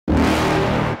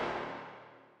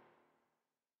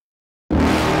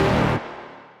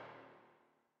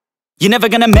You're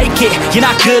never gonna make it, you're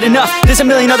not good enough. There's a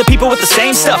million other people with the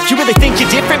same stuff. You really think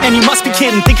you're different? Man, you must be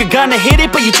kidding. Think you're gonna hit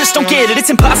it, but you just don't get it. It's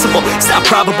impossible, it's not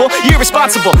probable, you're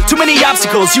irresponsible. Too many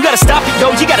obstacles, you gotta stop it, yo.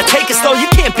 You gotta take it slow, you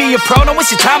can't be a pro. Don't waste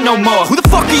your time no more. Who the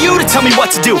fuck are you to tell me what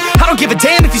to do? I don't give a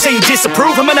damn if you say you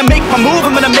disapprove. I'm gonna make my move,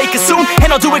 I'm gonna make it soon. And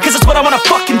I'll do it cause it's what I wanna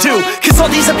fucking do. Cause all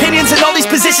these opinions and all these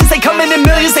positions, they come in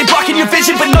millions, they blocking your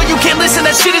vision. But no, you can't listen,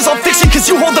 that shit is all fiction. Cause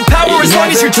you hold the power as long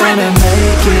as you're dreaming.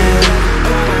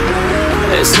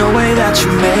 There's no way that you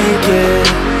make it.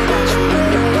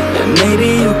 And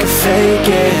maybe you can fake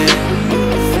it,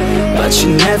 but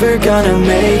you're never gonna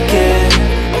make it.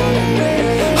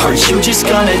 Are you just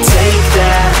gonna take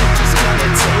that?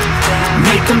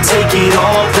 Make them take it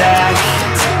all back.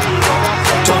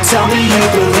 Don't tell me you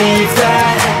believe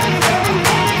that.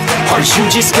 Are you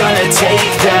just gonna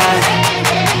take that?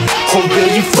 Or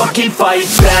will you fucking fight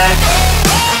back?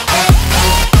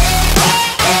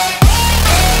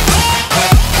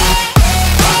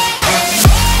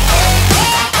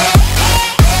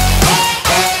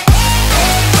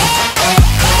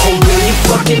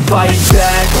 Fucking fight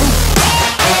back.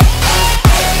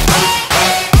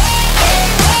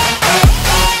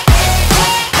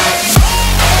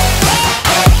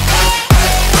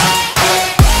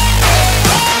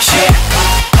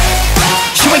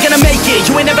 You ain't gonna make it,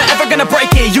 you ain't never ever gonna break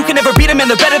it. You can never beat them and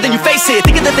they're better than you face it.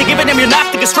 Thinking that they give a damn, you're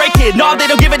not thinking straight, kid. No, they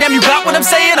don't give a damn, you got what I'm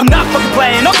saying? I'm not fucking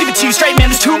playing, I'll give it to you straight,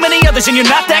 man. There's too many others and you're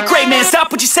not that great, man.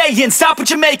 Stop what you're saying, stop what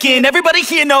you're making. Everybody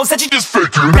here knows that you just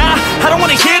faking. Nah, I don't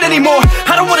wanna hear it anymore,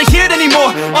 I don't wanna hear it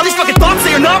anymore. All these fucking thoughts,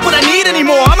 they are not what I need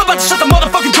anymore. I'm about to shut the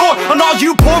motherfucking door on all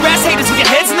you poor ass haters with your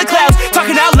heads in the clouds,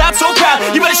 talking out loud so proud.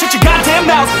 You better shut your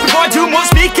goddamn mouth before I do more,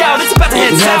 speak out. It's about to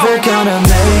head south. You're never gonna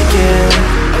make it.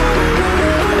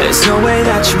 There's no way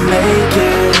that you make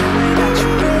it.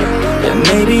 And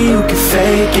maybe you can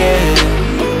fake it,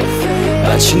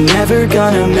 but you're never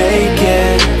gonna make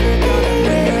it.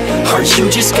 Are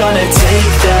you just gonna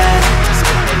take that?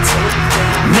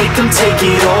 Make them take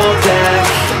it all back.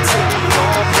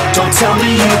 Don't tell me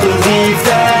you believe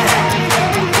that.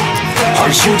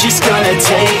 Are you just gonna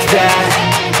take that?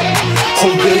 Or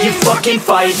will you fucking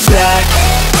fight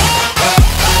back?